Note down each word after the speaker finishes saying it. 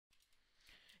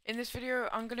In this video,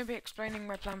 I'm going to be explaining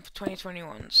my plan for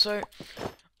 2021. So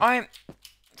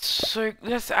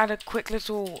let's add a quick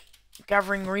little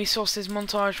gathering resources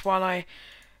montage while I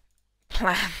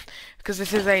plan, because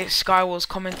this is a Skywars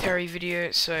commentary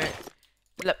video. So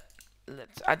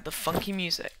let's add the funky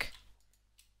music.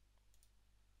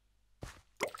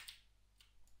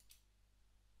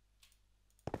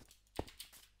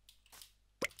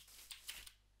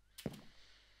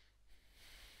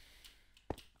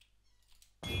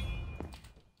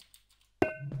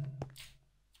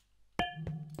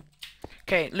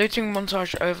 Okay, looting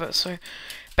montage over. So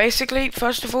basically,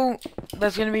 first of all,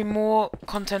 there's going to be more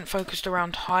content focused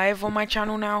around Hive on my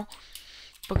channel now,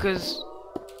 because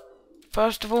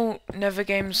first of all, Never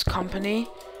Games company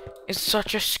is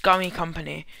such a scummy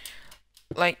company.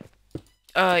 Like,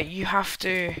 you have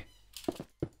to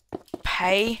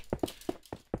pay.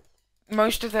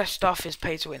 Most of their stuff is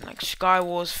pay to win, like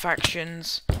Skywars,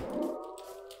 factions.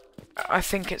 I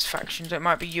think it's factions, it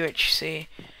might be UHC.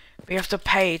 But you have to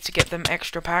pay to get them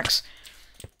extra packs.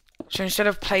 So instead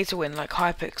of play to win like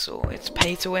Hypixel, it's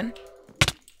pay to win.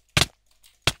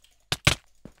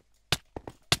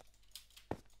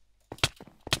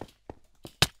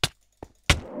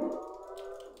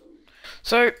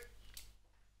 So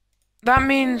that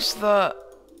means that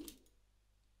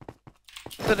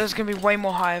there's gonna be way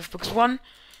more Hive, because when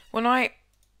I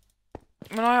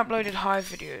uploaded Hive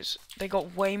videos, they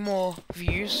got way more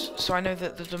views, so I know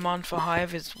that the demand for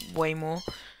Hive is way more,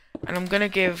 and I'm gonna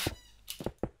give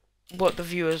what the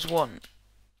viewers want.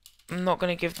 I'm not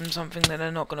gonna give them something that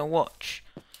they're not gonna watch.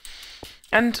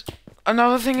 And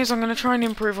another thing is, I'm gonna try and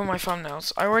improve on my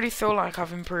thumbnails. I already feel like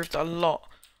I've improved a lot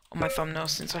on my thumbnails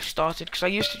since I started, because I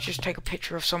used to just take a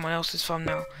picture of someone else's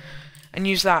thumbnail and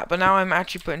use that, but now I'm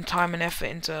actually putting time and effort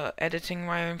into editing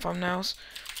my own thumbnails.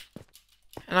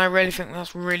 And I really think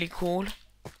that's really cool,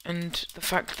 and the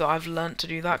fact that I've learnt to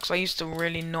do that, because I used to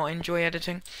really not enjoy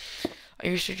editing. I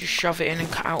used to just shove it in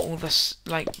and cut out all the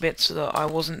like bits so that I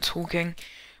wasn't talking,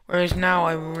 whereas now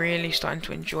I'm really starting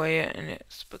to enjoy it, and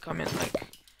it's becoming like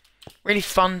really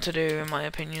fun to do, in my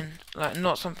opinion. Like,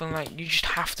 not something like you just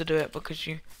have to do it because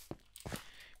you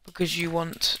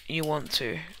want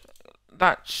to.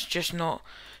 That's just not.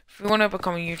 If you want to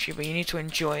become a YouTuber, you need to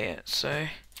enjoy it. So,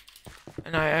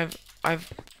 and I've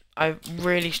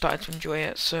really started to enjoy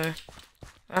it, so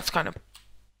that's kind of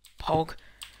pog.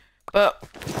 But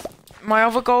my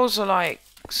other goals are like,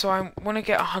 so I want to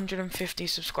get 150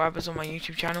 subscribers on my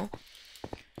YouTube channel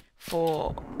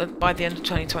for by the end of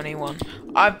 2021.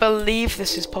 I believe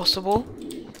this is possible,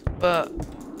 but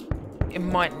it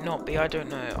might not be. I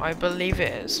don't know. I believe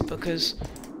it is, because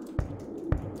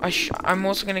I'm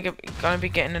also gonna be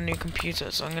getting a new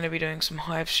computer, so I'm gonna be doing some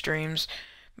Hive streams.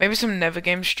 Maybe some Never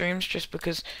Games streams, just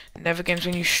because Never Games,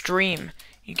 when you stream,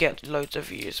 you get loads of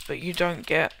views, but you don't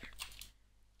get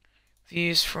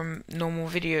views from normal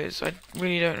videos. I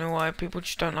really don't know why. People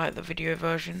just don't like the video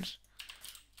versions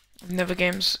of Never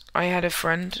Games. I had a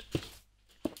friend,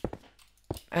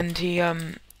 and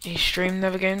he streamed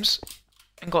Never Games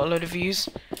and got a load of views,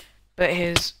 but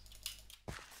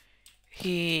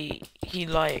he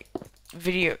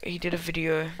did a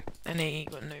video and he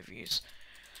got no views.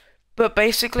 But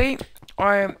basically,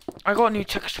 I got a new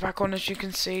texture pack on, as you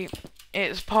can see.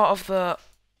 It's part of the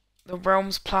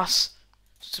Realms Plus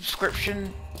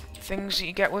subscription things that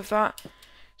you get with that.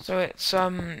 So it's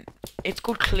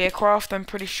called Clearcraft, I'm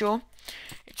pretty sure.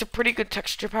 It's a pretty good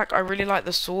texture pack. I really like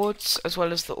the swords as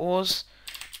well as the ores.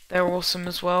 They're awesome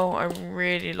as well. I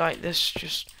really like this.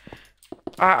 Just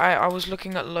I was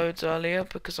looking at loads earlier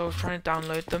because I was trying to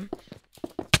download them.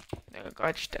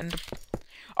 I just ended up.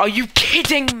 Are you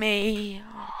kidding me?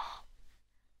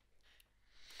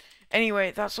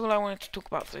 Anyway, that's all I wanted to talk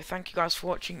about today. Thank you guys for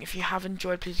watching. If you have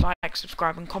enjoyed, please like,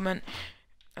 subscribe, and comment.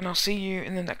 And I'll see you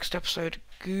in the next episode.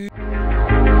 Good.